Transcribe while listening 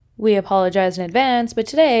We apologize in advance, but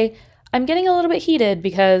today I'm getting a little bit heated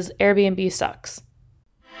because Airbnb sucks.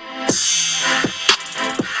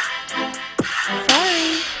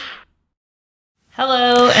 Sorry.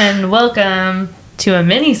 Hello and welcome to a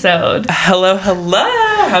mini-sode. Hello.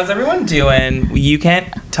 How's everyone doing? You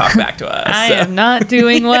can't talk back to us. I am not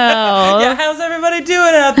doing well. Yeah, how's everybody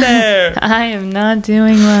doing out there? I am not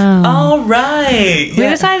doing well. All right. We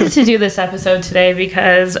decided to do this episode today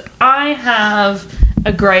because I have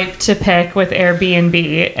a gripe to pick with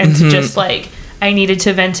Airbnb and to just I needed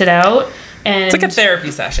to vent it out. And it's like a therapy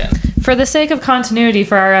session. For the sake of continuity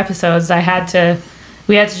for our episodes, we had to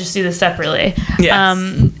just do this separately. Yes.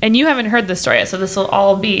 And you haven't heard this story yet, so this will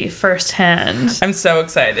all be firsthand. I'm so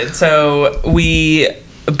excited. So we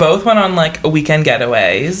both went on weekend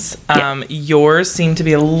getaways. Yours seemed to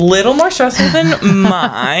be a little more stressful than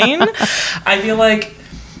mine. I feel like,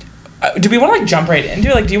 do we want to jump right into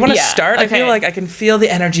it? Do you want to start? Okay. I feel like I can feel the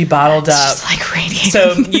energy bottled up. It's just radiating.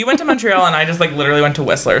 So you went to Montreal and I just literally went to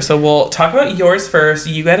Whistler. So we'll talk about yours first.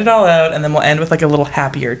 You get it all out and then we'll end with a little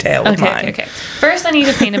happier tale of mine. Okay. First, I need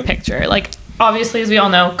to paint a picture. Obviously, as we all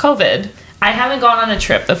know, COVID. I haven't gone on a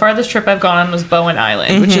trip. The farthest trip I've gone on was Bowen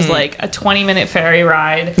Island, which is a 20-minute ferry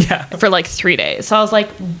ride for 3 days. So I was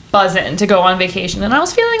buzzing to go on vacation. And I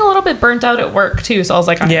was feeling a little bit burnt out at work too. So I was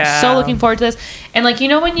I'm so looking forward to this. And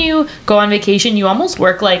when you go on vacation, you almost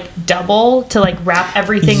work double to wrap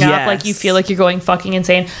everything up. You feel like you're going fucking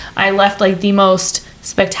insane. I left the most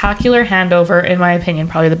spectacular handover, in my opinion,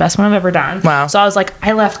 probably the best one I've ever done. Wow. So I was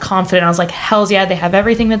I left confident. I was hells yeah, they have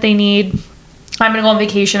everything that they need. I'm going to go on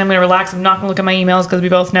vacation. I'm going to relax. I'm not going to look at my emails because we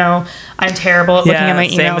both know I'm terrible at looking at my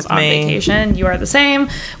emails on vacation. You are the same.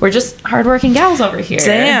 We're just hardworking gals over here.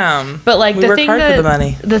 Damn. But we work hard for the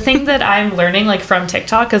money. The thing that I'm learning from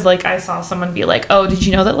TikTok is I saw someone be oh, did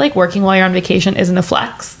you know that working while you're on vacation isn't a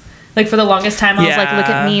flex? For the longest time I was look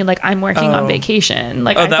at me, I'm working on vacation.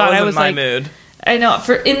 I thought I was my mood. I know.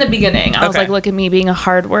 In the beginning, I was look at me being a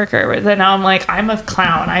hard worker. But then now I'm I'm a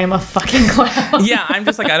clown. I am a fucking clown. Yeah, I'm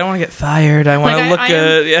just I don't want to get fired. I want to look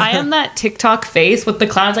good. Yeah. I am that TikTok face with the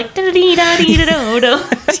clowns da-da-dee-da-dee-da-do-do.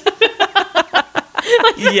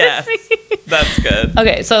 Yes, that's good.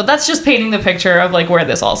 Okay, so that's just painting the picture of where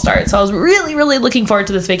this all starts. So I was really, really looking forward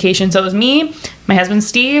to this vacation. So it was me, my husband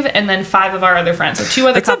Steve, and then 5 of our other friends. So 2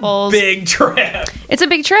 other couples. It's a big trip. It's a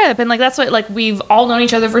big trip, and that's what we've all known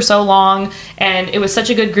each other for so long, and it was such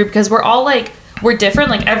a good group because we're all we're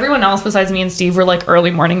different. Everyone else besides me and Steve were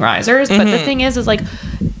early morning risers. But the thing is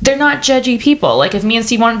they're not judgy people. If me and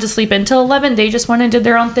Steve wanted to sleep in till 11, they just went and did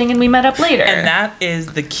their own thing and we met up later. And that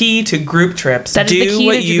is the key to group trips. That is the key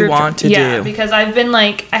what you want to do. Yeah, because I've been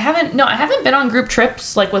I haven't been on group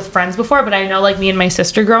trips with friends before, but I know me and my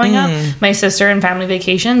sister growing up, my sister in family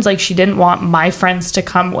vacations, she didn't want my friends to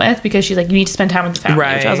come with because she's you need to spend time with the family.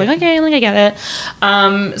 Right. Which I was okay, I get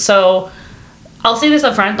it. So I'll say this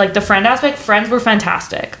up front, the friend aspect, friends were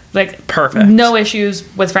fantastic. Perfect. No issues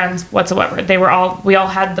with friends whatsoever. We all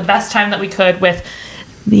had the best time that we could with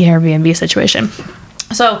the Airbnb situation.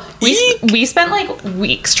 So we spent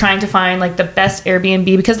weeks trying to find the best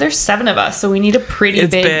Airbnb because there's 7 of us, so we need a pretty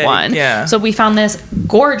big one. Yeah. So we found this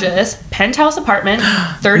gorgeous penthouse apartment,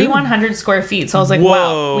 3,100 square feet. So I was Whoa.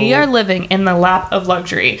 wow, we are living in the lap of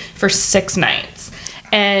luxury for 6 nights.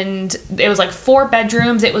 And it was 4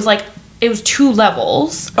 bedrooms. It was 2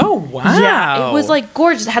 levels. Oh, wow. Yeah, it was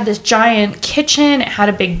gorgeous. It had this giant kitchen. It had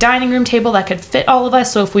a big dining room table that could fit all of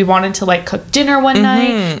us. So if we wanted to cook dinner one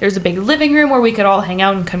night, there's a big living room where we could all hang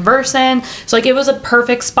out and converse in. So it was a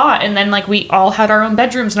perfect spot. And then we all had our own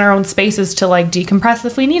bedrooms and our own spaces to decompress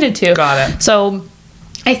if we needed to. Got it. So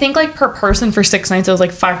I think per person for 6 nights it was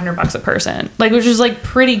 $500 a person, which is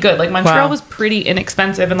pretty good. Montreal was pretty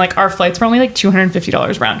inexpensive, and our flights were only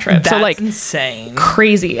 $250 round trip. That's insane,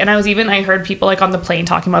 crazy. And I heard people on the plane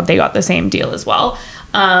talking about they got the same deal as well.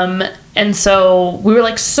 And so we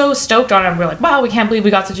were so stoked on it. We were wow, we can't believe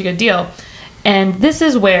we got such a good deal. And this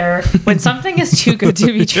is where, when something is too good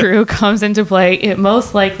to be true comes into play, it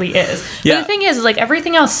most likely is. Yeah. But the thing is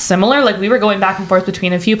everything else similar. We were going back and forth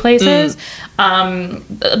between a few places.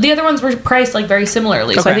 The other ones were priced very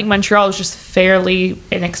similarly. Okay. So I think Montreal was just fairly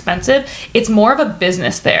inexpensive. It's more of a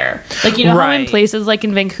business there. How in places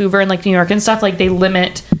in Vancouver and New York and stuff, they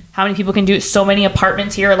limit how many people can do it. So many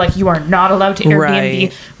apartments here, you are not allowed to Airbnb.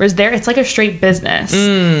 Right. Whereas there, it's a straight business.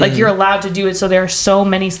 You're allowed to do it. So there are so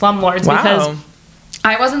many slumlords because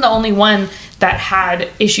I wasn't the only one that had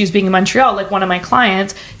issues being in Montreal. One of my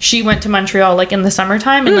clients, she went to Montreal in the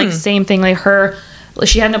summertime and same thing.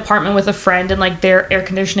 She had an apartment with a friend and their air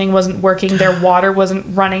conditioning wasn't working, their water wasn't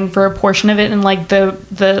running for a portion of it, and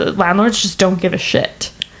the landlords just don't give a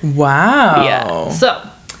shit. Wow. Yeah. So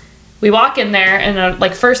we walk in there, and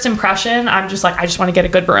like first impression, I'm just like, I just want to get a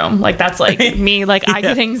good room. Like that's like me. Like I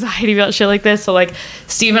get anxiety about shit like this. So like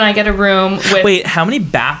Steve and I get a room with. Wait, how many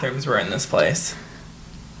bathrooms were in this place?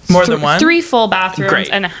 More than one? 3 full bathrooms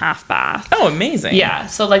and a half bath. Oh, amazing. Yeah.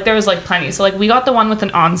 So like there was like plenty. So like we got the one with an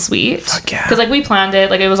ensuite. Fuck yeah. Because like we planned it.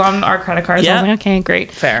 Like it was on our credit card. So I was like, okay,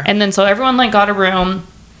 great. Fair. And then so everyone like got a room,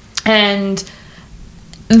 and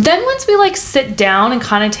then once we like sit down and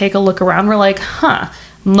kind of take a look around, we're like, huh.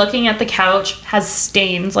 I'm looking at the couch, has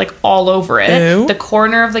stains like all over it. Ew. The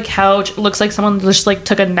corner of the couch looks like someone just like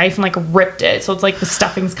took a knife and like ripped it. So it's like the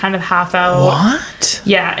stuffing's kind of half out. What?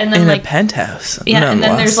 Yeah, and then in like a penthouse. Yeah, and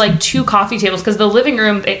then there's like 2 coffee tables because the living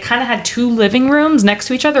room, it kind of had 2 living rooms next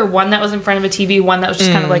to each other. One that was in front of a TV, one that was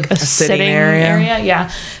just kind of like a sitting area.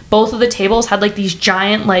 Yeah, both of the tables had like these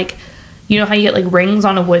giant like. You know how you get like rings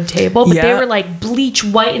on a wood table, but they were like bleach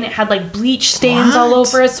white, and it had like bleach stains all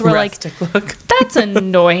over it. So we're rustic like, look. that's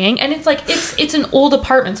annoying. And it's like it's an old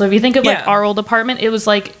apartment. So if you think of like our old apartment, it was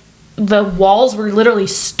like the walls were literally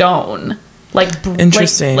stone. Like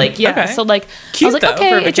interesting. Like yeah. Okay. So like cute, I was like,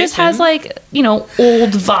 okay, it just has like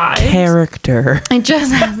old vibes. Character. It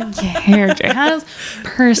just has character. It has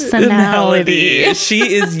personality.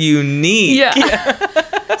 She is unique.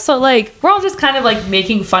 Yeah. So like we're all just kind of like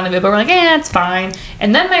making fun of it, but we're like, it's fine.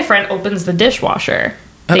 And then my friend opens the dishwasher.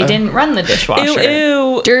 They didn't run the dishwasher.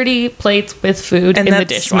 Ew. Dirty plates with food in the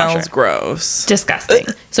dishwasher. Smells gross. Disgusting.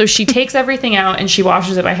 So she takes everything out and she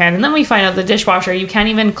washes it by hand. And then we find out the dishwasher, you can't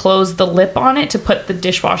even close the lip on it to put the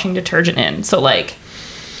dishwashing detergent in. So like,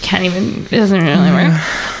 it doesn't really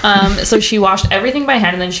work. So she washed everything by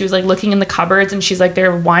hand, and then she was like looking in the cupboards, and she's like,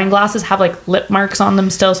 their wine glasses have like lip marks on them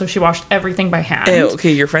still. So she washed everything by hand. Ew,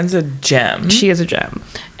 okay, your friend's a gem. She is a gem.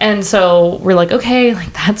 And so we're like, okay,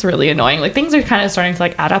 like that's really annoying. Like things are kind of starting to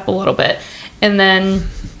like add up a little bit. And then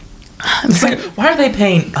it's like, why are they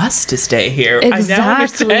paying us to stay here?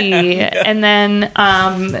 Exactly. And then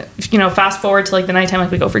fast forward to like the nighttime, like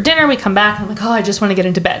we go for dinner, we come back, and I'm like, oh, I just want to get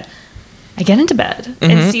into bed. I get into bed,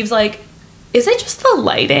 and Steve's like, is it just the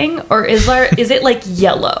lighting, or is it like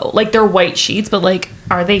yellow? Like they're white sheets, but like,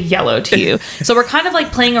 are they yellow to you? So we're kind of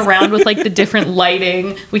like playing around with like the different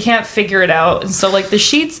lighting. We can't figure it out. And so like the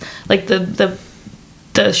sheets, like the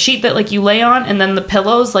sheet that like you lay on, and then the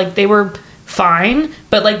pillows, like they were fine,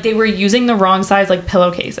 but like they were using the wrong size like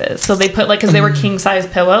pillowcases. So they put like, because they were king size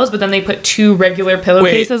pillows, but then they put 2 regular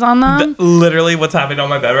pillowcases on them. Literally what's happening on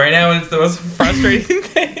my bed right now is the most frustrating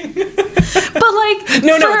thing. But like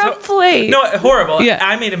for a plate. No, horrible. Yeah.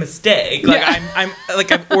 I made a mistake.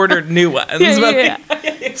 Like I've ordered new ones. Yeah.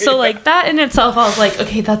 So like that in itself, I was like,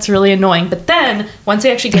 okay, that's really annoying. But then once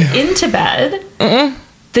we actually get into bed,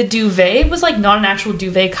 the duvet was like not an actual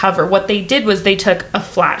duvet cover. What they did was they took a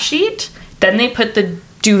flat sheet, then they put the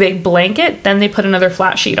duvet blanket, then they put another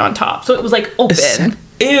flat sheet on top. So it was like open.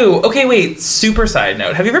 Ew. Okay, wait. Super side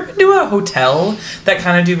note. Have you ever been to a hotel that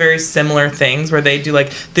kind of do very similar things where they do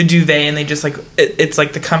like the duvet and they just like, it's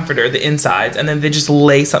like the comforter, the insides, and then they just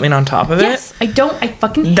lay something on top of it? Yes. I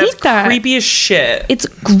fucking hate that. that. Creepy as shit. It's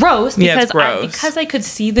gross because it's gross. because I could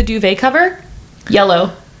see the duvet cover,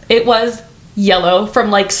 yellow. It was yellow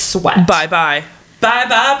from like sweat. Bye.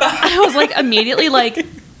 I was like immediately like,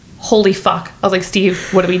 holy fuck. I was like,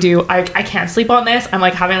 Steve, what do we do? I can't sleep on this. I'm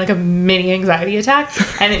like having like a mini anxiety attack,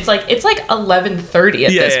 and it's like 11:30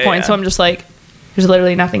 at this point. So I'm just like, there's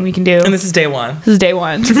literally nothing we can do. And this is day one.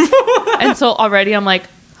 And so already I'm like,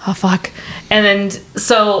 oh fuck. And then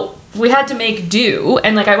so we had to make do,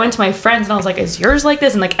 and like I went to my friends and I was like, is yours like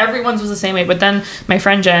this? And like everyone's was the same way. But then my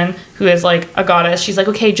friend Jen, who is like a goddess, she's like,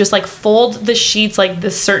 okay, just like fold the sheets like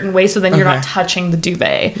this certain way so then you're not touching the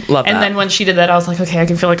duvet. Love and that. then when she did that, I was like, okay, I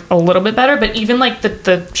can feel like a little bit better. But even like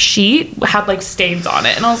the sheet had like stains on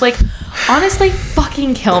it, and I was like, honestly,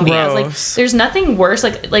 fucking kill me. I was like, there's nothing worse.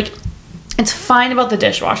 Like it's fine about the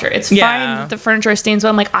dishwasher. It's fine that the furniture stains, but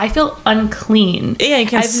I'm like, I feel unclean. Yeah, you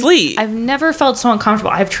can't sleep. I've never felt so uncomfortable.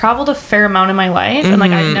 I've traveled a fair amount in my life, and like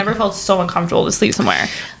I've never felt so uncomfortable to sleep somewhere.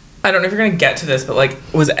 I don't know if you're gonna get to this, but like,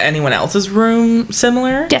 was anyone else's room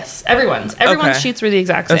similar? Yes, everyone's sheets were the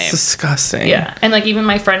exact same. That's disgusting. Yeah, and like even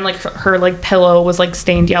my friend, like her like pillow was like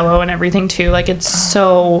stained yellow and everything too. Like it's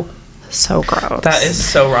so gross. That is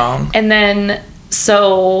so wrong. And then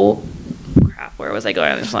where was I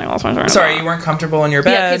going? I just like lost my train of Sorry, thought. you weren't comfortable in your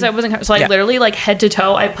bed. Yeah, because I wasn't. So I literally like head to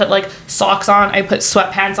toe. I put like socks on. I put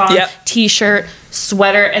sweatpants on. T-shirt,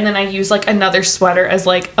 sweater, and then I used like another sweater as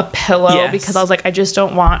like a pillow because I was like, I just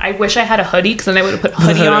don't want. I wish I had a hoodie because then I would have put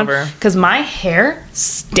hoodie on because my hair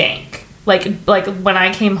stank. Like when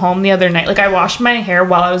I came home the other night, like I washed my hair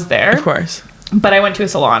while I was there. Of course. But I went to a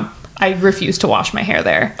salon. I refuse to wash my hair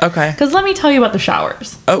there. Okay. Because let me tell you about the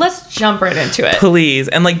showers. Oh. Let's jump right into it. Please.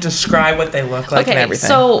 And like describe what they look like and everything.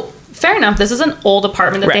 So fair enough. This is an old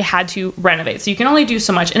apartment that Right. they had to renovate. So you can only do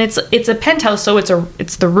so much. And it's a penthouse, so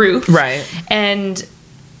it's the roof. Right. And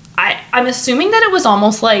I'm assuming that it was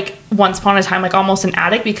almost like once upon a time, like almost an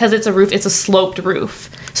attic, because it's a roof, it's a sloped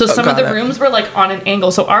roof. So some of the rooms were like on an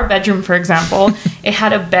angle. So our bedroom, for example, it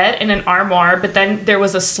had a bed and an armoire, but then there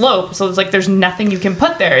was a slope. So it's like there's nothing you can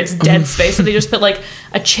put there. It's dead space. So they just put like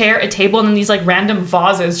a chair, a table, and then these like random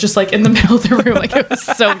vases just like in the middle of the room. Like it was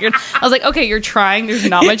so weird. I was like, okay, you're trying. There's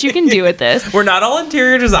not much you can do with this. We're not all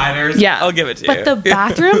interior designers. Yeah. I'll give it to you. But the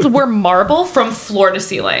bathrooms were marble from floor to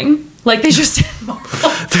ceiling. Like they just did marble.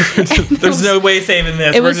 There's no way saving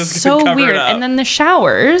this. It We're was just gonna so cover weird. it up. And then the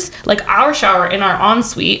showers, like our shower in our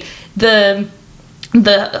ensuite, the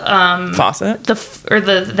faucet,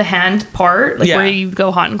 the hand part, like where you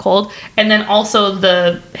go hot and cold, and then also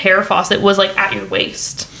the hair faucet was like at your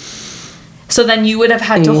waist. So then you would have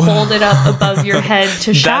had to hold it up above your head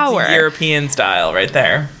to shower. That's European style right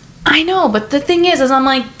there. I know, but the thing is I'm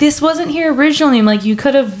like, this wasn't here originally. I'm like, you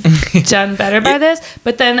could have done better by this.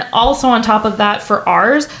 But then also on top of that, for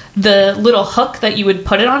ours, the little hook that you would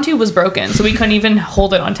put it onto was broken. So we couldn't even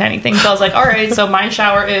hold it onto anything. So I was like, all right, so my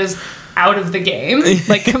shower is out of the game,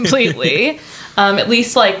 like completely. At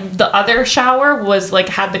least like the other shower was like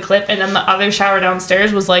had the clip, and then the other shower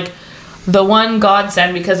downstairs was like the one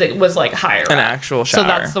godsend because it was like higher an actual shower. So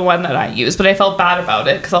that's the one that I used. But I felt bad about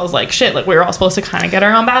it because I was like, shit, like we were all supposed to kind of get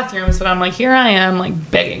our own bathrooms, but I'm like, here I am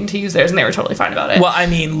like begging to use theirs, and they were totally fine about it. Well, I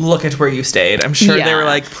mean, look at where you stayed. I'm sure they were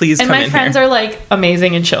like, please come in here. And my friends are like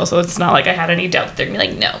amazing and chill, so it's not like I had any doubt that they're gonna be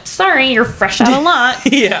like, no, sorry, you're fresh out of lot.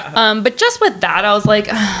 Yeah. But just with that, I was like,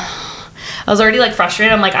 I was already like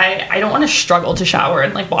frustrated. I'm like, I don't want to struggle to shower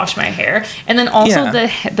and like wash my hair. And then also the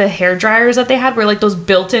hair dryers that they had were like those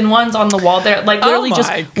built-in ones on the wall. They're like literally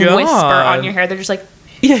just whisper on your hair. They're just like,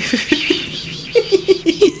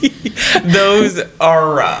 those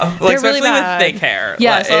are rough. Like, especially really with thick hair.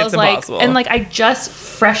 Yeah, like, so I was impossible. like, and like I just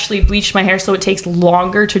freshly bleached my hair, so it takes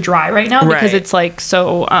longer to dry right now because it's like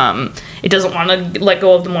so it doesn't want to let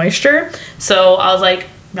go of the moisture. So I was like,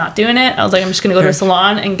 not doing it. I was like, I'm just gonna go to a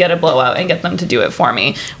salon and get a blowout and get them to do it for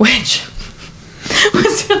me, which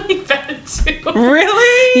was really bad too.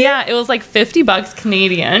 Really? Yeah, it was like $50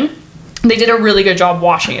 Canadian. They did a really good job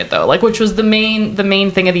washing it though, like, which was the main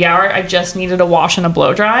thing of the hour. I just needed a wash and a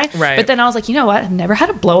blow dry. Right. But then I was like, you know what? I've never had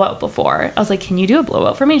a blowout before. I was like, can you do a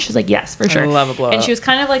blowout for me? And she's like, yes, for sure. I love a blowout. And she was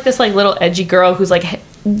kind of like this like little edgy girl who's like,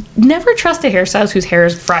 never trust a hairstylist whose hair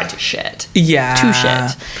is fried to shit. Yeah. To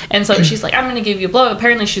shit. And so she's like, I'm going to give you a blowout.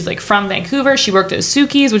 Apparently she's like from Vancouver. She worked at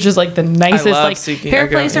Suki's, which is like the nicest like Suki. hair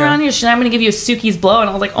place around here. She's like, I'm going to give you a Suki's blow. And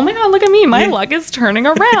I was like, oh my God, look at me. My luck is turning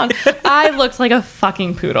around. I looked like a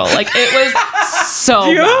fucking poodle. Like it was so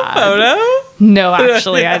Do you bad. have a photo? No,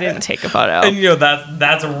 actually, I didn't take a photo. And you know,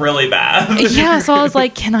 that's really bad. Yeah, so I was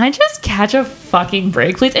like, can I just catch a fucking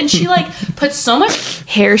break, please? And she like put so much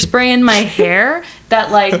hairspray in my hair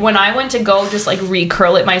that like when I went to go just like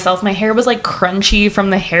recurl it myself, my hair was like crunchy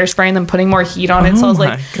from the hairspray and then putting more heat on it. So I was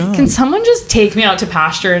like, can someone just take me out to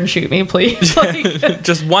pasture and shoot me, please? Like,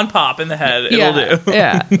 just one pop in the head, it'll do.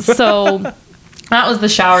 Yeah. So that was the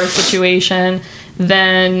shower situation.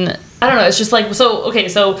 Then I don't know, it's just like, so, okay,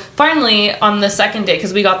 so finally on the second day,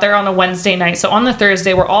 because we got there on a Wednesday night, so on the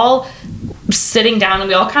Thursday, we're all sitting down and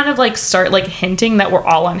we all kind of like start like hinting that we're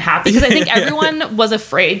all unhappy, because I think everyone was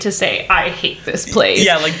afraid to say, I hate this place.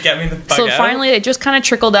 Yeah, like, get me the fuck out. So finally it just kind of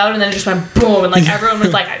trickled out, and then it just went boom, and like everyone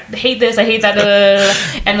was like, I hate this, I hate that,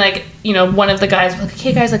 and like, you know, one of the guys was like,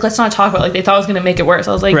 okay guys, like, let's not talk about it. Like, they thought it was gonna make it worse.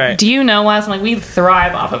 I was like, do you know us? I'm like, we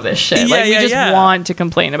thrive off of this shit. Yeah, like, we just want to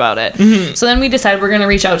complain about it. Mm-hmm. So then we decided we're gonna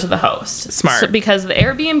reach out to the host. Smart. So, because the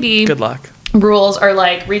Airbnb good luck rules are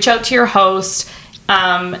like, reach out to your host,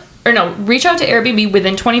 reach out to Airbnb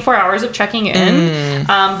within 24 hours of checking in.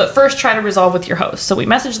 But first try to resolve with your host. So we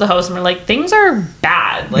messaged the host and we're like, things are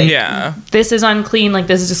bad. Like, this is unclean. Like,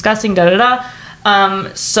 this is disgusting,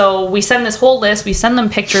 so we send this whole list. We send them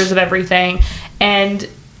pictures of everything. And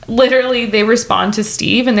literally they respond to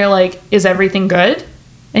Steve and they're like, is everything good?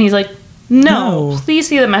 And he's like, no, please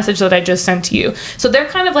see the message that I just sent to you. So they're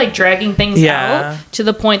kind of like dragging things out to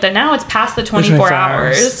the point that now it's past the 24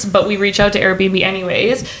 hours, but we reach out to Airbnb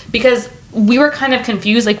anyways, because we were kind of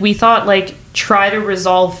confused. Like, we thought like try to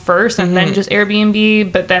resolve first and then just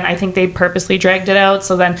Airbnb, but then I think they purposely dragged it out.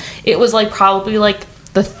 So then it was like probably like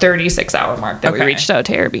the 36-hour mark that we reached out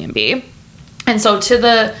to Airbnb. And so to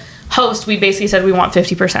the host, we basically said we want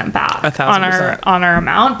 50% back 1,000%. on our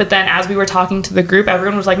amount. But then as we were talking to the group,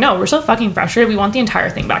 everyone was like, no, we're so fucking frustrated. We want the entire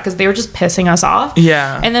thing back, because they were just pissing us off.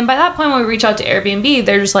 Yeah. And then by that point, when we reach out to Airbnb,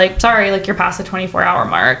 they're just like, sorry, like, you're past the 24-hour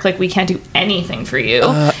mark. Like, we can't do anything for you.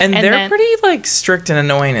 And they're pretty, like, strict and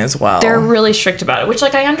annoying as well. They're really strict about it, which,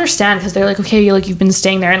 like, I understand, because they're like, okay, like, you've been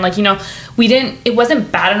staying there. And, like, you know, it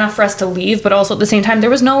wasn't bad enough for us to leave, but also at the same time, there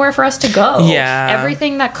was nowhere for us to go. Yeah.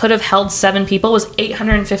 Everything that could have held 7 people was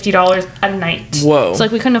 $850 a night. Whoa. So,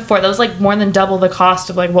 like, we couldn't afford that. Was like more than double the cost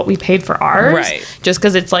of, like, what we paid for ours. Right. Just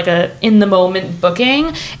because it's like a in the moment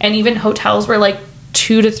booking, and even hotels were like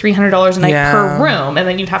 $200 to $300 a night per room, and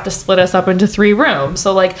then you'd have to split us up into 3 rooms.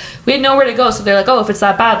 So, like, we had nowhere to go. So they're like, oh, if it's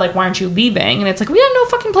that bad, like, why aren't you leaving? And it's like, we had no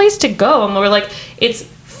fucking place to go. And we're like, it's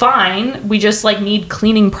fine. We just, like, need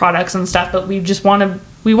cleaning products and stuff, but we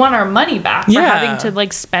want our money back for having to,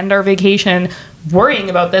 like, spend our vacation worrying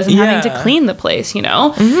about this and having to clean the place, you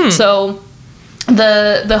know? Mm-hmm. So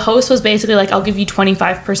the host was basically like, I'll give you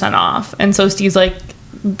 25% off. And so Steve's like,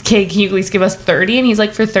 okay, can you at least give us 30? And he's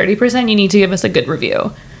like, for 30%, you need to give us a good review.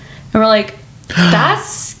 And we're like, that's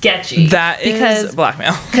sketchy. That is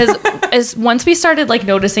blackmail. Because once we started, like,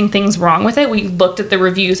 noticing things wrong with it, we looked at the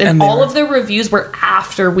reviews, and all of the reviews were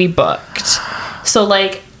after we booked. So,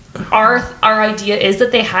 like, our idea is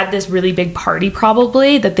that they had this really big party,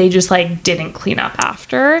 probably, that they just, like, didn't clean up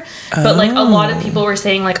after. But, like, a lot of people were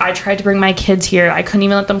saying, like, I tried to bring my kids here, I couldn't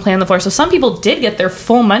even let them play on the floor. So some people did get their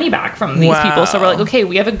full money back from these people. So we're like, okay,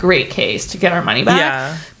 we have a great case to get our money back.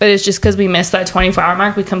 Yeah. But it's just because we missed that 24-hour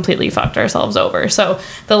mark, we completely fucked ourselves over. So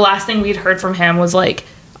the last thing we'd heard from him was, like,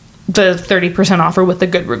 the 30% offer with the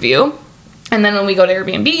good review. And then when we go to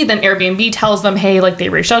Airbnb, then Airbnb tells them, hey, like, they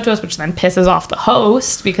reached out to us, which then pisses off the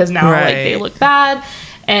host, because now, like, they look bad.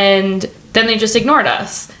 And then they just ignored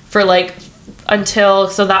us for, like, so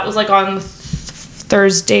that was, like, on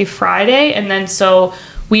Thursday, Friday. And then so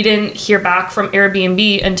we didn't hear back from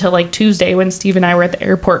Airbnb until, like, Tuesday, when Steve and I were at the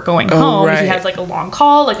airport going home. He has, like, a long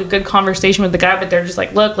call, like, a good conversation with the guy, but they're just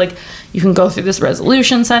like, look, like, you can go through this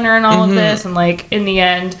resolution center and all of this. And, like, in the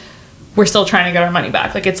end, we're still trying to get our money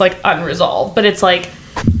back. Like, it's, like, unresolved. But it's, like,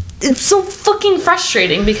 it's so fucking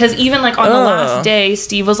frustrating, because even, like, on the last day,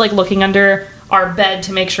 Steve was, like, looking under our bed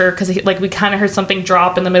to make sure, because, like, we kind of heard something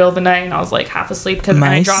drop in the middle of the night, and I was, like, half asleep, because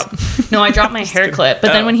I dropped my hair clip.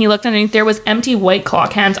 But then when he looked underneath, there was empty White Claw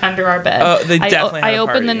cans under our bed. Oh, they definitely I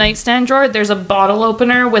opened the nightstand drawer. There's a bottle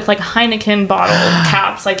opener with, like, Heineken bottle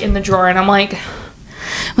caps, like, in the drawer, and I'm like,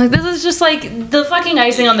 this is just, like, the fucking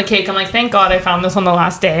icing on the cake. I'm like, thank God I found this on the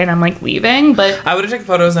last day, and I'm, like, leaving. But I would have taken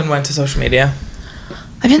photos and went to social media.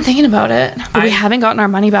 I've been thinking about it, but we haven't gotten our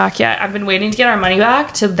money back yet. I've been waiting to get our money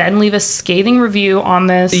back to then leave a scathing review on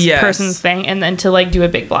this person's thing, and then to, like, do a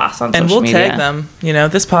big blast on social media. And we'll tag them. You know,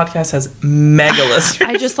 this podcast has mega listeners.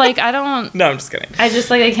 I just, like, I don't... No, I'm just kidding. I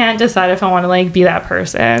just, like, I can't decide if I want to, like, be that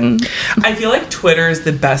person. I feel like Twitter is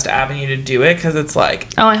the best avenue to do it, because it's like...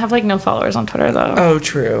 Oh, I have, like, no followers on Twitter, though. Oh,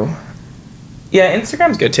 true. Yeah,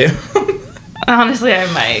 Instagram's good, too. Honestly, I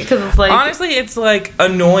might, because it's like... Honestly, it's, like,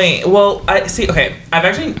 annoying. Well, I've only stayed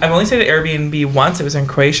at Airbnb once. It was in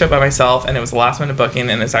Croatia by myself, and it was the last minute booking,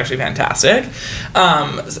 and it's actually fantastic.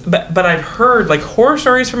 But I've heard, like, horror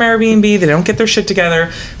stories from Airbnb. They don't get their shit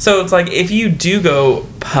together. So it's like, if you do go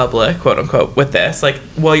public, quote unquote, with this, like,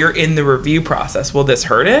 while you're in the review process, will this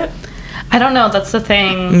hurt it? I don't know. That's the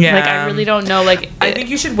thing. Yeah. Like, I really don't know. Like, I think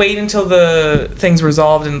you should wait until the thing's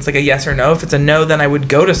resolved and it's like a yes or no. If it's a no, then I would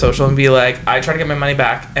go to social and be like, I tried to get my money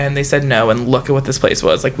back and they said no, and look at what this place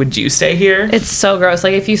was. Like, would you stay here? It's so gross.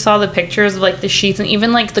 Like, if you saw the pictures of, like, the sheets and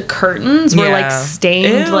even, like, the curtains were, like,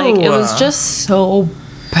 stained. Ew. Like, it was just so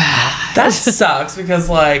bad. That sucks, because,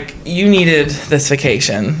 like, you needed this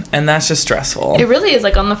vacation, and that's just stressful. It really is.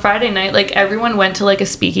 Like, on the Friday night, like, everyone went to, like, a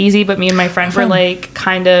speakeasy, but me and my friend were, like,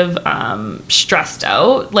 kind of stressed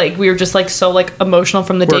out. Like, we were just, like, so, like, emotional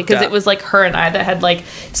from the day, because it was, like, her and I that had, like,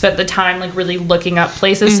 spent the time, like, really looking up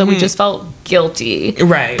places, so we just felt guilty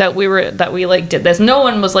that we like did this. No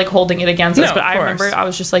one was, like, holding it against us, but I remember I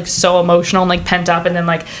was just, like, so emotional and, like, pent up, and then,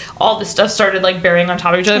 like, all this stuff started, like, bearing on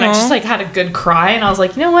top of each other, and I just, like, had a good cry, and I was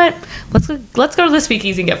like, you know what, let's go to the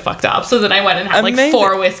speakeasy and get fucked up. So then I went and had like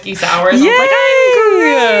 4 whiskey sours. Yay!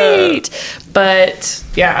 I was like, I'm great. But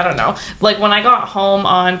yeah, I don't know. Like, when I got home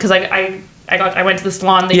because I went to the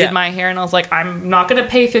salon, they did my hair, and I was like, I'm not gonna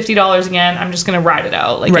pay $50 again. I'm just gonna ride it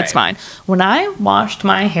out. Like, it's fine. When I washed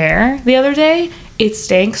my hair the other day, it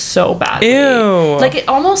stank so badly. Ew. Like, it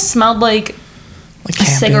almost smelled like a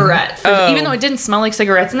cigarette. Even though it didn't smell like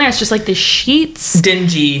cigarettes in there, it's just like the sheets.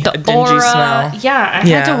 Dingy. The dingy aura. smell. Yeah, I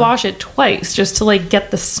had to wash it twice just to, like,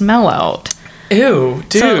 get the smell out. Ew,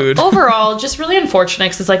 dude. So overall, just really unfortunate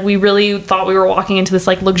because it's like we really thought we were walking into this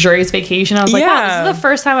like luxurious vacation. I was like, wow, this is the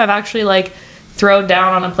first time I've actually like thrown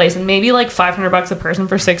down on a place, and maybe like $500 a person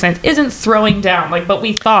for 6 nights isn't throwing down. Like, but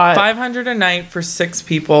we thought $500 a night for 6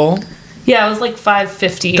 people. Yeah, it was like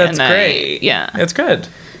 $550 That's a night. great. Yeah, it's good.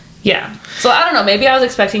 Yeah. So I don't know. Maybe I was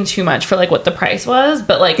expecting too much for like what the price was,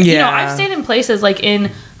 but like you know, I've stayed in places like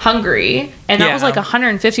in Hungary, and that was like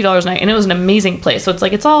 $150 a night, and it was an amazing place. So it's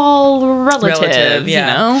like it's all relative, you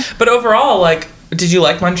know. But overall, like, did you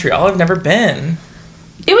like Montreal? I've never been.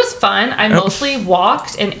 It was fun. I mostly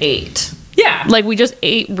walked and ate. Yeah. Like we just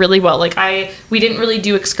ate really well. Like we didn't really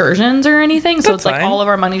do excursions or anything. So it's like all of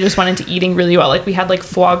our money just went into eating really well. Like we had like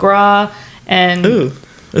foie gras and ooh.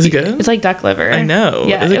 Is it good? It's like duck liver. I know.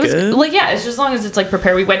 Yeah, is it was good? Like, yeah, it's just as long as it's like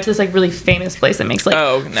prepared. We went to this like really famous place that makes like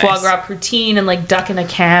foie gras poutine and like duck in a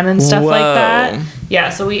can and stuff like that. Yeah,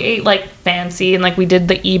 so we ate like fancy and like we did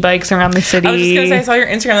the e-bikes around the city. I was just gonna say, I saw your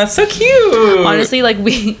Instagram. That's so cute. Honestly, like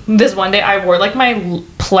this one day I wore like my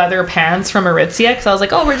pleather pants from Aritzia because I was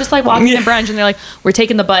like, oh, we're just like walking to brunch, and they're like, we're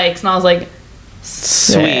taking the bikes, and I was like,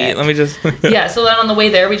 sweet. Let me just yeah, so then on the way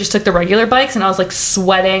there we just took the regular bikes, and I was like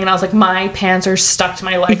sweating, and I was like, my pants are stuck to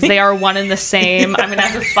my legs, they are one and the same, I'm gonna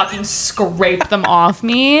have to fucking scrape them off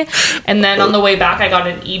me. And then on the way back I got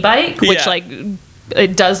an e-bike, which like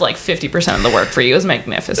it does like 50% of the work for you. Is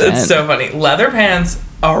magnificent. It's so funny. Leather pants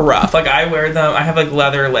are rough. Like I wear them. I have like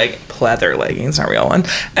pleather leggings, not real one.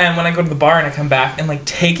 And when I go to the bar and I come back and like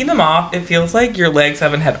taking them off, it feels like your legs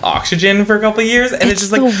haven't had oxygen for a couple of years, and it's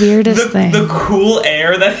just like the weirdest thing. The cool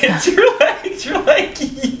air that hits your legs. You're like,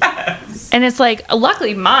 yes. And it's like,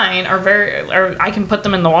 luckily mine are I can put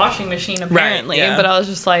them in the washing machine apparently. Right, but I was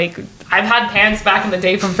just like, I've had pants back in the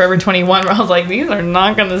day from Forever 21 where I was like, these are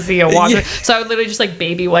not going to see a washer. Yeah. So I would literally just like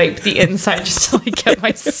baby wipe the inside just to like get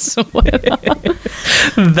my sweat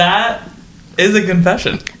off. That is a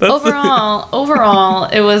confession. Overall,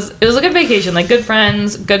 it was a good vacation. Like good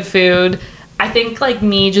friends, good food. I think like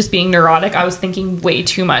me just being neurotic, I was thinking way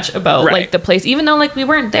too much about like the place, even though like we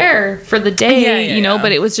weren't there for the day, you know,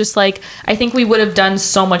 but it was just like, I think we would have done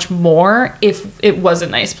so much more if it was a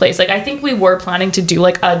nice place. Like I think we were planning to do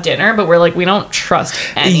like a dinner, but we're like, we don't trust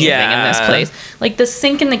anything in this place. Like the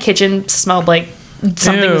sink in the kitchen smelled like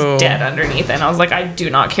something was dead underneath, and I was like, I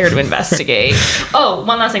do not care to investigate. Oh,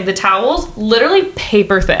 one last thing, the towels literally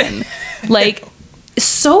paper thin, like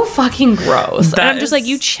so fucking gross. And I'm just like,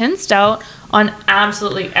 you chinsed out on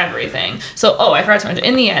absolutely everything. So, I forgot to mention,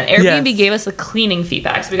 in the end, Airbnb gave us a cleaning fee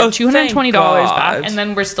back. So we got $220 back, and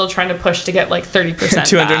then we're still trying to push to get like 30%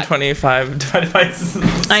 back. $225 divided by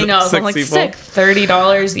I know, so I'm like, sick,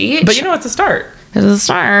 $30 each. But you know, it's a start. It's a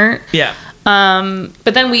start. Yeah.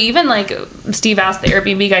 But then we even like, Steve asked the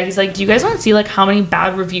Airbnb guy, he's like, do you guys want to see like how many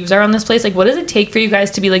bad reviews are on this place? Like, what does it take for you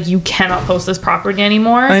guys to be like, you cannot post this property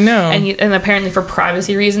anymore? I know. And apparently for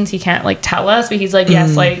privacy reasons, he can't like tell us, but he's like,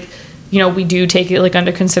 yes, like, you know, we do take it like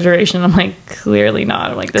under consideration. I'm like, clearly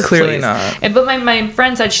not. I'm like, this clearly not. But my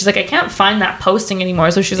friend said, she's like, I can't find that posting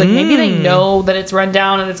anymore. So she's like, maybe they know that it's run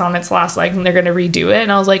down and it's on its last legs and they're going to redo it.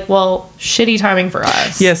 And I was like, well, shitty timing for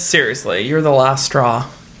us. Yes, seriously. You're the last straw.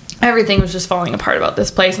 Everything was just falling apart about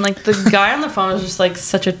this place. And like the guy on the phone was just like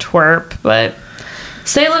such a twerp. But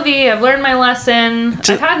c'est la vie. I've learned my lesson.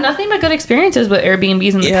 I've had nothing but good experiences with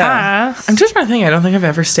Airbnbs in the past. I'm just trying to think. I don't think I've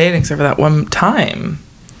ever stayed except for that one time.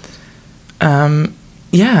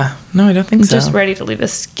 Yeah. No, I don't think so. I'm just ready to leave a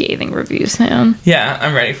scathing review soon. Yeah,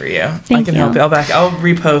 I'm ready for you. Thank I can help you. I'll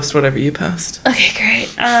repost whatever you post. Okay, great.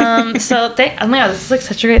 So oh my god, this is like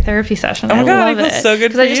such a great therapy session. Oh my god, love I feel so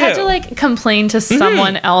good for you. Because I just had to like complain to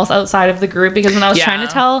someone else outside of the group, because when I was trying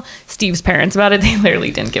to tell Steve's parents about it, they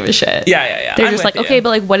literally didn't give a shit. Yeah. They're just like, okay, but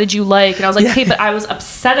like, what did you like? And I was like, okay, but I was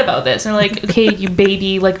upset about this. And they're like, okay, you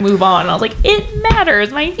baby, like move on. And I was like, it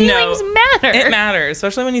matters. My feelings matter. It matters,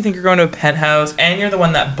 especially when you think you're going to a penthouse and you're the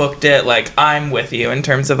one that booked it. Like, I'm with you in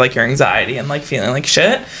terms of like your anxiety and like feeling like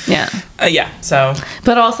shit. So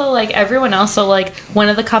but also like everyone else, so like one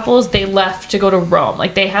of the couples, they left to go to Rome,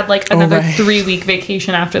 like they had like another 3-week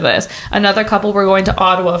vacation after this. Another couple were going to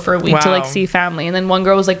Ottawa for a week to like see family, and then one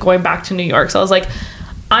girl was like going back to New York. So I was like,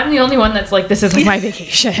 I'm the only one that's like, this is like my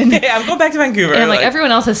vacation. Yeah, I'm going back to Vancouver. And like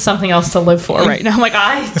everyone else has something else to live for right now. I'm like,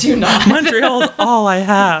 I do not. Montreal's all I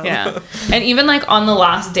have. Yeah. And even like on the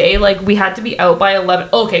last day, like we had to be out by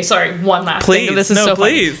 11. Okay, sorry. One last thing. This is so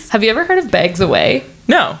funny. Have you ever heard of Bags Away?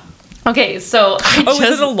 No. Okay, so is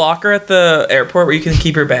it a locker at the airport where you can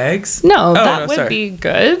keep your bags? No, that would be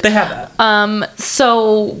good. They have that.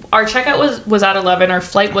 So our checkout was at 11. Our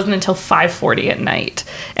flight wasn't until 5:40 at night,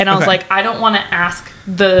 and I was like, I don't want to ask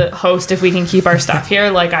the host if we can keep our stuff here.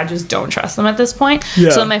 Like, I just don't trust them at this point. Yeah.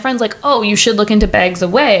 So my friend's like, oh, you should look into Bags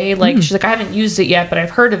Away. Like, she's like, I haven't used it yet, but I've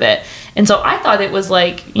heard of it. And so I thought it was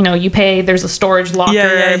like, you know, you pay, there's a storage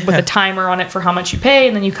locker with a timer on it for how much you pay,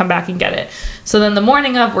 and then you come back and get it. So then the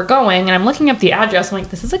morning of, we're going, and I'm looking up the address. I'm like,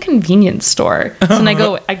 this is a convenience store. So then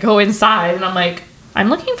I go inside, and I'm like, I'm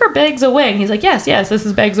looking for Bags Away. And he's like, yes, this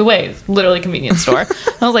is Bags Away. It's literally a convenience store.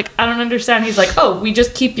 I was like, I don't understand. He's like, oh, we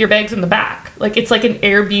just keep your bags in the back. Like, it's like an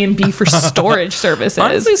Airbnb for storage services.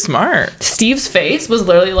 Honestly, smart. Steve's face was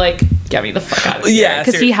literally like, get me the fuck out of here. Yeah.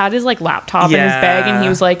 Because he had his, like, laptop in his bag, and he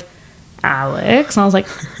was like, Alex. And I was like,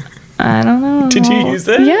 I don't know. Did you use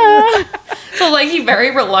it? Yeah. So, like, he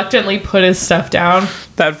very reluctantly put his stuff down.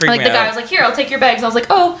 That freaked me out. Like, the guy was like, here, I'll take your bags. And I was like,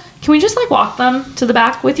 oh, can we just, like, walk them to the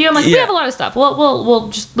back with you? I'm like, we have a lot of stuff. We'll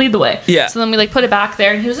just lead the way. Yeah. So then we, like, put it back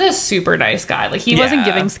there, and he was a super nice guy. Like, he wasn't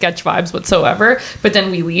giving sketch vibes whatsoever. But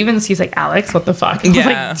then we leave, and he's like, Alex, what the fuck? And I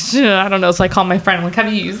was like, I don't know. So I called my friend. I'm like,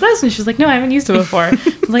 have you used this? And she's like, no, I haven't used it before. I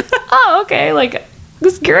was like, oh, okay. Like,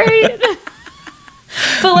 this is great.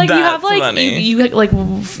 But like, you have like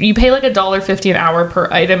you pay like $1.50 an hour per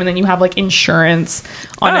item, and then you have like insurance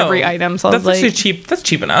on every item. So that's actually cheap. That's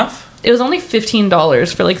cheap enough. It was only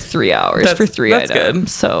 $15 for like 3 hours for 3 items. Good.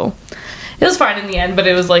 So it was fine in the end, but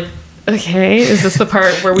it was like, okay, is this the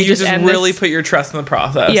part where we just end really this? Put your trust in the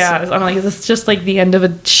process? Yeah, I'm like, is this just like the end of a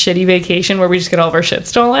shitty vacation where we just get all of our shit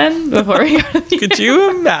stolen before we go? Could you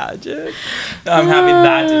imagine? No, I'm happy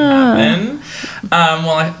that didn't happen.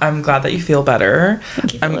 Well, I'm glad that you feel better.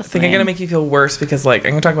 I'm thinking I'm gonna make you feel worse because, like,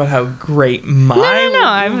 I'm gonna talk about how great my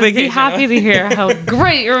I'm happy to hear how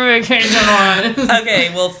great your vacation was.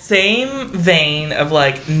 Okay, well, same vein of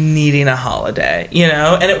like needing a holiday, you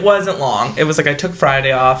know, and it wasn't long. It was like I took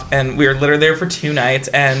Friday off, and we were literally there for 2 nights.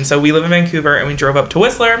 And so we live in Vancouver, and we drove up to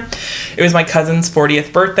Whistler. It was my cousin's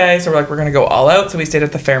 40th birthday, so we're like, we're gonna go all out. So we stayed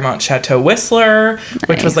at the Fairmont Chateau Whistler,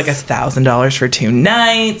 which was like $1,000 for 2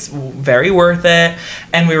 nights. Very worth it.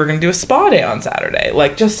 And we were gonna do a spa day on Saturday.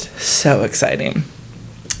 Like, just so exciting.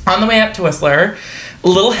 On the way up to Whistler,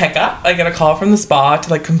 little hiccup, I get a call from the spa to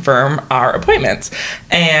like confirm our appointments,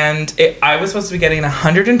 and I was supposed to be getting a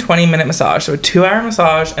 120-minute massage, so a 2-hour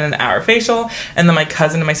massage and an hour facial, and then my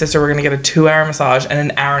cousin and my sister were gonna get a 2-hour massage and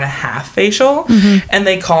an hour and a half facial. And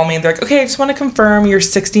they call me and they're like, okay, I just want to confirm your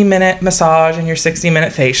 60-minute massage and your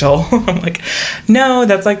 60-minute facial. I'm like, no,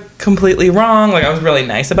 that's like completely wrong. Like, I was really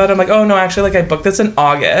nice about it. I'm like, oh no, actually, like, I booked this in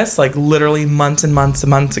August, like literally months and months and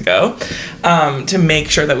months ago, to make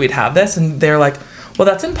sure that we'd have this. And they're like, well,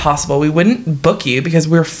 that's impossible. We wouldn't book you because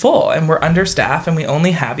we're full and we're understaffed, and we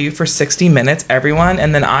only have you for 60 minutes, everyone.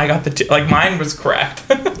 And then I got mine was correct.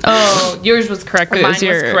 Oh, yours was correct. Mine was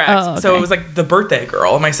correct. Oh, okay. So it was like the birthday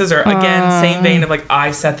girl. My sister, again, same vein of like,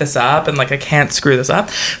 I set this up and like, I can't screw this up.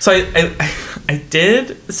 So I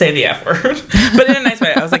did say the F word, but in a nice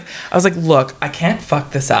way. I was like, look, I can't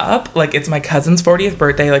fuck this up. Like, it's my cousin's 40th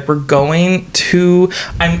birthday. Like,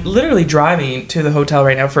 I'm literally driving to the hotel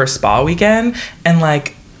right now for a spa weekend, and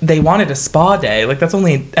like, they wanted a spa day. Like, that's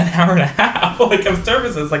only an hour and a half, like, of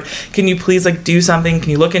services. Like, can you please, like, do something? Can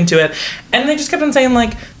you look into it? And they just kept on saying,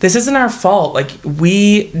 like, this isn't our fault. Like,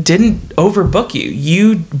 we didn't overbook you.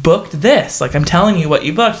 You booked this. Like, I'm telling you what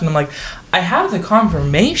you booked. And I'm like, I have the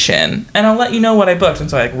confirmation, and I'll let you know what I booked. And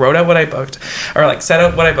so I, like, wrote out what I booked, or, like, set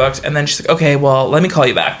out what I booked. And then she's like, okay, well, let me call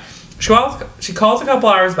you back. She calls a couple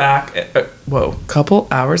hours couple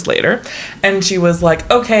hours later, and she was like,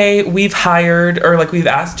 okay, we've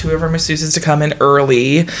asked 2 of our masseuses to come in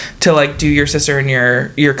early to like do your sister and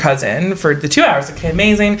your cousin for the 2 hours. Okay,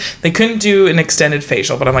 amazing. They couldn't do an extended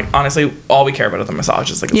facial, but I'm like, honestly, all we care about are the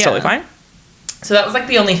massages. Like, it's totally fine. So that was like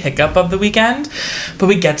the only hiccup of the weekend. But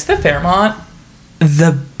we get to the Fairmont.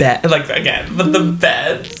 The beds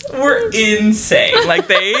were insane. Like,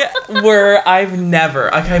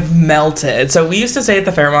 I've melted. So we used to stay at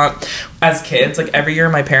the Fairmont as kids. Like, every year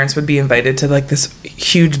my parents would be invited to like this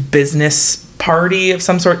huge business party of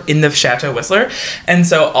some sort in the Chateau Whistler. And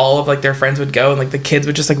so all of like their friends would go, and like the kids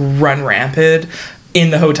would just like run rampant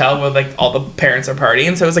in the hotel where like all the parents are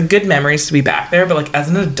partying. So it was like good memories to be back there. But like,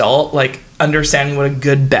 as an adult, like, understanding what a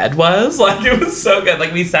good bed was, like, it was so good.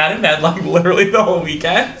 Like, we sat in bed like literally the whole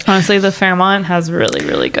weekend. Honestly, the Fairmont has really,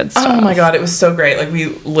 really good stuff. Oh my god, it was so great. Like,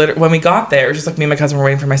 when we got there, it was just like me and my cousin were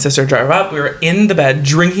waiting for my sister to drive up. We were in the bed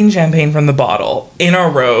drinking champagne from the bottle in our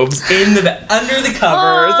robes in the bed under the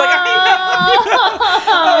covers. Like, I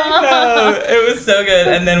know. It was so good.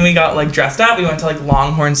 And then we got like dressed up. We went to like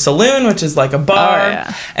Longhorn Saloon, which is like a bar.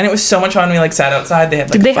 And it was so much fun. We like sat outside. They had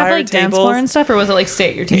like Did they fire have like tables. dance floor and stuff, or was it like stay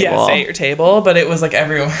at your table? Yeah, stay at your table. But it was like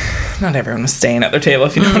not everyone was staying at their table,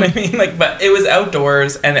 if you know what I mean. Like, but it was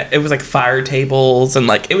outdoors, and it was like fire tables, and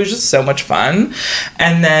like it was just so much fun.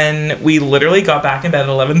 And then we literally got back in bed at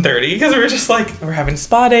 11:30 because we were just like, we're having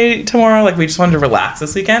spa day tomorrow. Like we just wanted to relax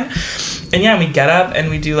this weekend. And yeah, we get up and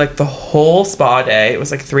we do like the whole spa day. It was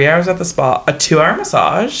like 3 hours at the spa, a 2-hour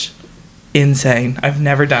massage. Insane. I've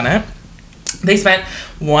never done it. They spent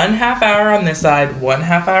 1/2 hour on this side,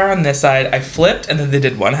 1/2 hour on this side. I flipped, and then they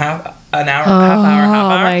did an hour, half hour.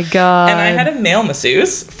 Oh my God. And I had a male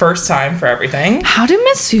masseuse, first time for everything. How do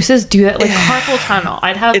masseuses do that? Like carpal tunnel.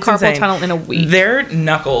 I'd have carpal insane. tunnel in a week. Their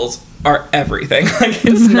knuckles are everything. Like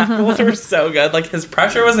his knuckles were so good. Like his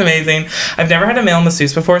pressure was amazing. I've never had a male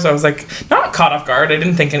masseuse before, so I was like not caught off guard. I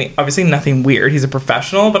didn't think obviously nothing weird. He's a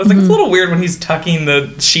professional, but I was like, it's a little weird when he's tucking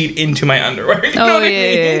the sheet into my underwear. You know what I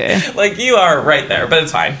mean? Yeah. Like you are right there, but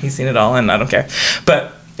it's fine. He's seen it all and I don't care.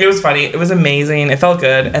 But it was funny. It was amazing. It felt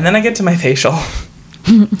good. And then I get to my facial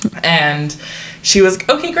and she was,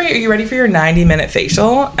 okay, great. Are you ready for your 90-minute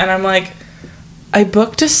facial? And I'm like, I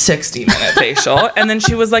booked a 60-minute facial. And then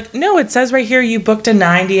she was like, no, it says right here you booked a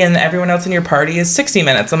 90 and everyone else in your party is 60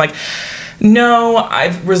 minutes. I'm like, no,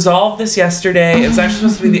 I've resolved this yesterday. It's actually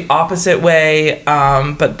supposed to be the opposite way,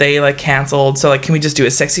 but they like canceled. So like, can we just do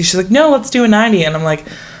a 60? She's like, no, let's do a 90. And I'm like,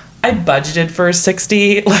 I budgeted for a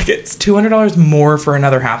 60. Like it's $200 more for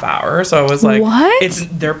another half hour. So I was like, what? It's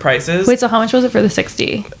their prices. Wait, so how much was it for the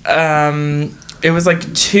 60? It was like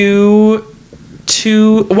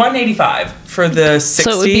 $185 for the 60.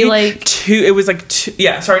 So it would be like it was like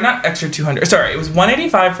not extra 200. Sorry, it was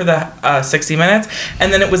 $185 for the 60 minutes,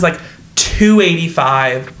 and then it was like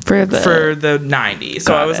 $285 for the 90.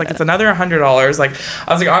 So I was like, it's another $100. Like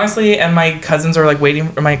I was like, honestly, and my cousins are like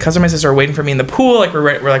waiting. My cousin and my sister are waiting for me in the pool. Like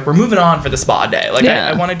we're moving on for the spa day. Like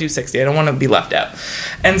I want to do 60. I don't want to be left out.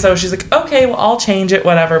 And so she's like, okay, well I'll change it.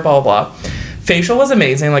 Whatever. Blah blah blah. Facial was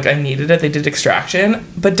amazing. Like I needed it. They did extraction,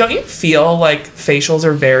 but don't you feel like facials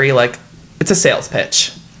are very like it's a sales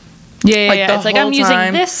pitch? Yeah. It's like I'm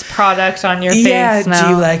using this product on your face now.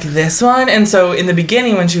 Do you like this one? And so in the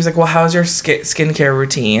beginning when she was like, well, how's your skincare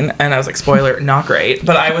routine? And I was like, spoiler, not great.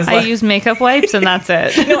 But I was like, I use makeup wipes and that's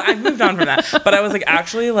it. No, I've moved on from that. But I was like,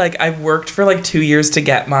 actually, like I've worked for like 2 years to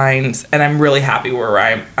get mine, and I'm really happy where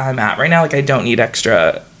I'm at right now. Like I don't need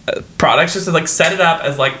extra products, just to like set it up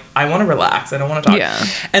as like I want to relax, I don't want to talk.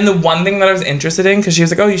 And the one thing that I was interested in, because she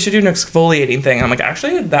was like, oh, you should do an exfoliating thing, and I'm like,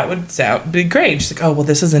 actually that would be great. She's like, oh well,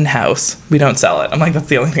 this is in-house, we don't sell it. I'm like, that's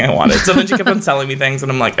the only thing I wanted. So then she kept on selling me things,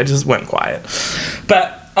 and I'm like, I just went quiet.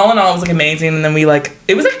 But all in all, it was like amazing. And then we like,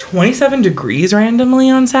 it was like 27 degrees randomly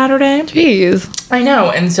on Saturday. Jeez. I know.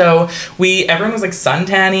 And so everyone was like sun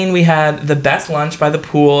tanning. We had the best lunch by the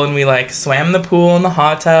pool, and we like swam in the pool in the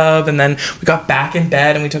hot tub. And then we got back in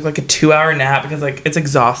bed and we took like a 2-hour nap because like it's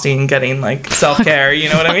exhausting getting like self-care, you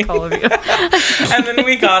know what I mean? All of you. And then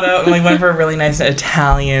we got out and we went for a really nice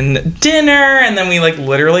Italian dinner. And then we like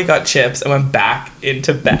literally got chips and went back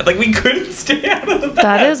into bed. Like we couldn't stay out of the bed.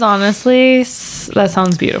 That is honestly, that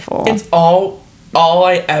sounds beautiful. It's all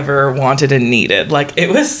I ever wanted and needed. Like it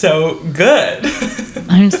was so good.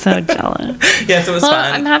 I'm so jealous. Yes, it was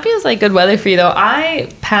fun. I'm happy it was like good weather for you though.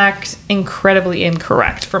 I packed incredibly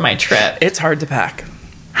incorrect for my trip. It's hard to pack.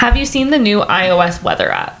 Have you seen the new iOS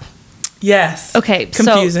weather app? Yes. Okay,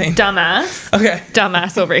 confusing. So dumbass. Okay.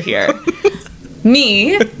 Dumbass over here.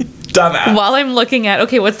 Me. Dumbass. While I'm looking at,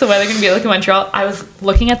 okay, what's the weather going to be like in Montreal? I was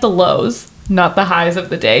looking at the lows, not the highs of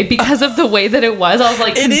the day, because of the way that it was. I was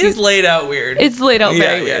like, it is laid out weird. It's laid out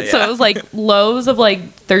very weird. So it was like lows of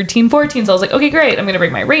like 13, 14. So I was like, okay, great. I'm going to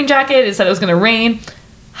bring my rain jacket. It said it was going to rain.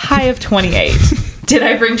 High of 28. Did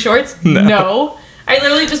I bring shorts? No. I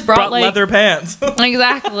literally just brought like leather pants.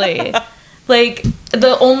 Exactly. Like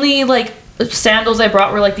the only like sandals I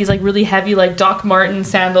brought were like these like really heavy like Doc Marten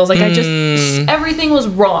sandals. Like I just everything was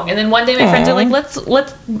wrong. And then one day my friends are like,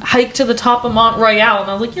 let's hike to the top of Mont Royal, and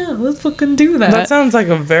I was like, yeah, let's fucking do that. That sounds like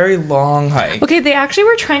a very long hike. Okay, they actually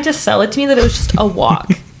were trying to sell it to me that it was just a walk.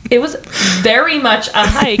 It was very much a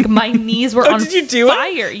hike. My knees were on did you do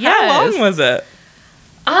fire. It? Yes. How long was it?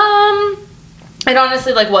 It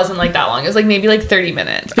honestly like wasn't like that long. It was like maybe like 30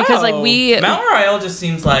 minutes because like Mount Royal just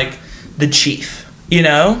seems like the chief, you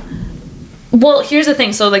know? Well, here's the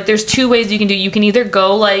thing. So like there's two ways you can do. You can either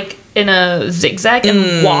go like in a zigzag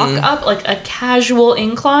and walk up like a casual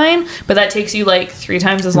incline, but that takes you like 3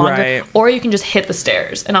 times as longer. Right. Or you can just hit the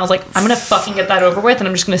stairs. And I was like, I'm gonna fucking get that over with, and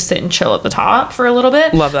I'm just gonna sit and chill at the top for a little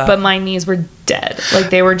bit. Love that. But my knees were dead. Like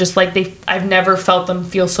they were just like I've never felt them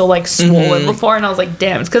feel so like swollen before, and I was like,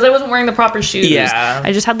 damn, it's because I wasn't wearing the proper shoes. Yeah.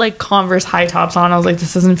 I just had like Converse high tops on. I was like,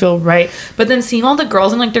 this doesn't feel right. But then seeing all the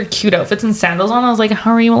girls in like their cute outfits and sandals on, I was like,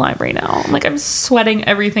 how are you alive right now? I'm like, I'm sweating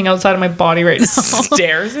everything outside of my body right now.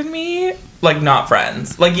 Stairs and me, like, not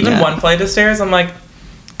friends. Like, even one flight of stairs, I'm like,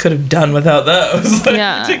 could have done without those.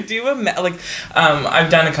 Like, to do I've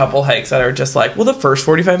done a couple hikes that are just like, well, the first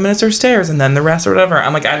 45 minutes are stairs and then the rest or whatever.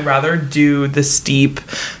 I'm like, I'd rather do the steep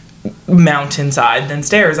mountainside than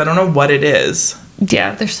stairs. I don't know what it is.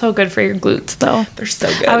 Yeah, they're so good for your glutes, though. They're so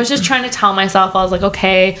good. I was just trying to tell myself, I was like,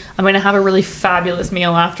 okay, I'm going to have a really fabulous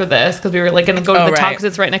meal after this, because we were like going to go to the top, because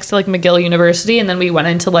it's right next to like McGill University, and then we went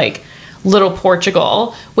into like Little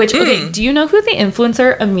Portugal, which, okay, do you know who the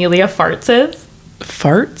influencer Amelia Farts is?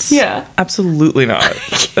 Farts? Yeah. Absolutely not.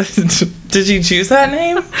 Did you choose that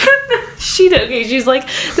name? She did. Okay, she's like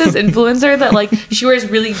this influencer that like she wears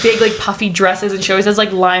really big like puffy dresses, and she always has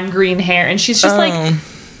like lime green hair, and she's just like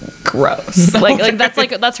gross. Like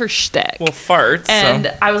that's her shtick. Well, farts.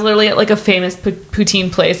 And I was literally at like a famous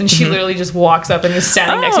poutine place, and she literally just walks up and is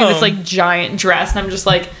standing next to me with this like giant dress, and I'm just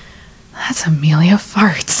like, that's Amelia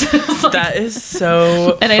Farts. Like, that is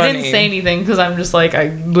so and funny. I didn't say anything because I'm just like, I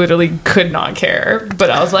literally could not care. But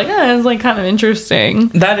I was like, it's like kind of interesting.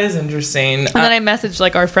 That is interesting. And then I messaged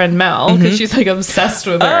like our friend Mel, because she's like obsessed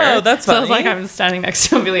with her. Oh, that's funny. So I was like, I'm standing next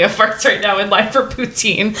to Amelia Farts right now in line for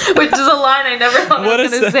poutine, which is a line I never thought I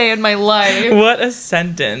was going to say in my life. What a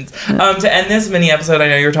sentence. To end this mini episode, I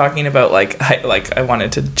know you're talking about like I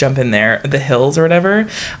wanted to jump in there, the hills or whatever.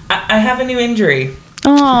 I have a new injury.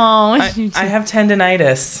 Oh, I have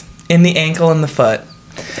tendinitis in the ankle and the foot.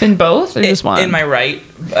 In both, or just one? In my right.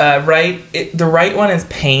 The right one is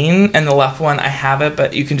pain, and the left one I have it,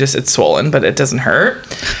 but it's swollen, but it doesn't hurt.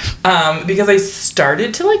 Because I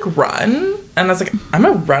started to like run, and I was like, I'm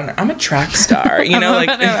a runner. I'm a track star. You know,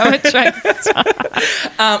 I'm a track star.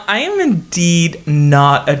 I am indeed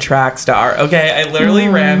not a track star. Okay, I literally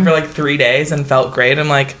ran for like 3 days and felt great. I'm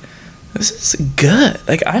like, this is good.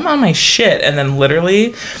 Like, I'm on my shit. And then literally,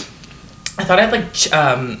 I thought I had like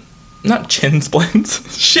not chin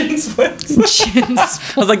splints, shin splints.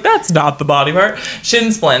 I was like, that's not the body part.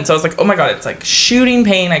 Shin splints. So I was like, oh my God, it's like shooting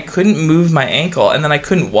pain. I couldn't move my ankle, and then I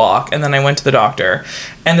couldn't walk. And then I went to the doctor,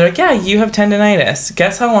 and they're like, yeah, you have tendinitis.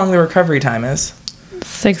 Guess how long the recovery time is?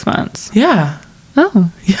 6 months. Yeah.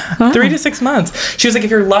 Oh. Yeah. Oh. 3 to 6 months. She was like,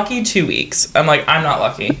 if you're lucky, 2 weeks. I'm like, I'm not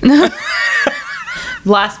lucky.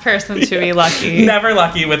 Last person to be lucky. Never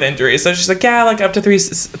lucky with injuries. So she's like, yeah, like up to 3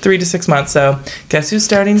 to 6 months. So guess who's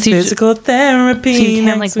starting physical therapy? So you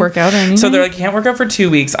can't like work out or anything? So they're like, you can't work out for 2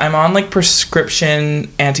 weeks. I'm on like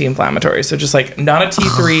prescription anti-inflammatory. So just like not a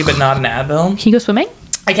T3, but not an Advil. Can you go swimming?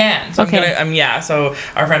 I can. So okay. So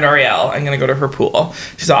our friend Ariel, I'm going to go to her pool.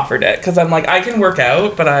 She's offered it. Because I'm like, I can work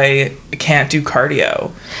out, but I can't do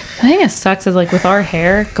cardio. The thing that sucks is like with our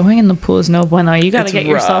hair, going in the pool is no bueno. You got to get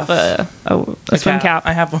yourself a swim cap.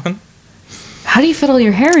 I have one. How do you fit all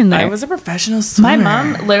your hair in there? I was a professional swimmer. My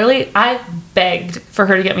mom, literally, I begged for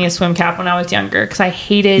her to get me a swim cap when I was younger, because I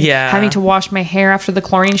hated having to wash my hair after the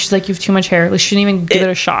chlorine. She's like, you have too much hair. Like, she didn't even give it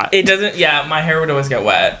a shot. It doesn't, my hair would always get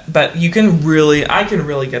wet. But I can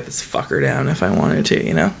really get this fucker down if I wanted to,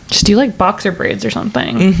 you know? Just do like boxer braids or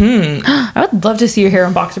something. Mm-hmm. I would love to see your hair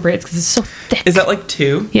in boxer braids, because it's so thick. Is that like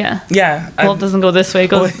 2? Yeah. Yeah. Well, it doesn't go this way.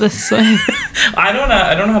 It goes this way. I don't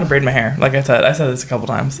know how to braid my hair. Like I said this a couple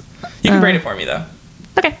times. You can braid it for me, though.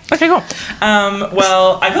 Okay, cool.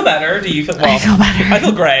 Well, I feel better. Do you feel? Well, I feel better. I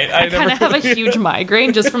feel great. I kind of have a huge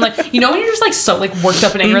migraine just from like, you know, when you're just like so like worked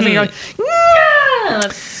up and angry, and you're like, yeah,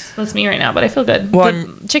 that's me right now. But I feel good.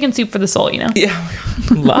 Well, chicken soup for the soul, you know. Yeah,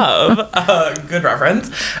 love. Good reference.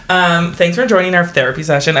 Thanks for joining our therapy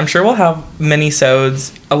session. I'm sure we'll have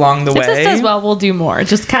mini-sodes along the way. If this does well, we'll do more.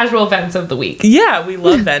 Just casual events of the week. Yeah, we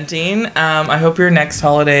love venting. I hope your next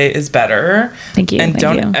holiday is better. Thank you. And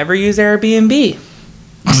don't ever use Airbnb.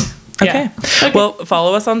 Okay. Well,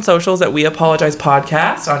 follow us on socials at We Apologize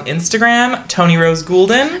Podcast on Instagram, Tony Rose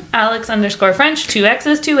Goulden, Alex_French, 2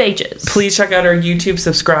 X's, 2 H's. Please check out our YouTube,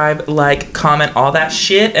 subscribe, like, comment, all that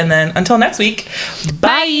shit. And then until next week,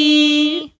 bye.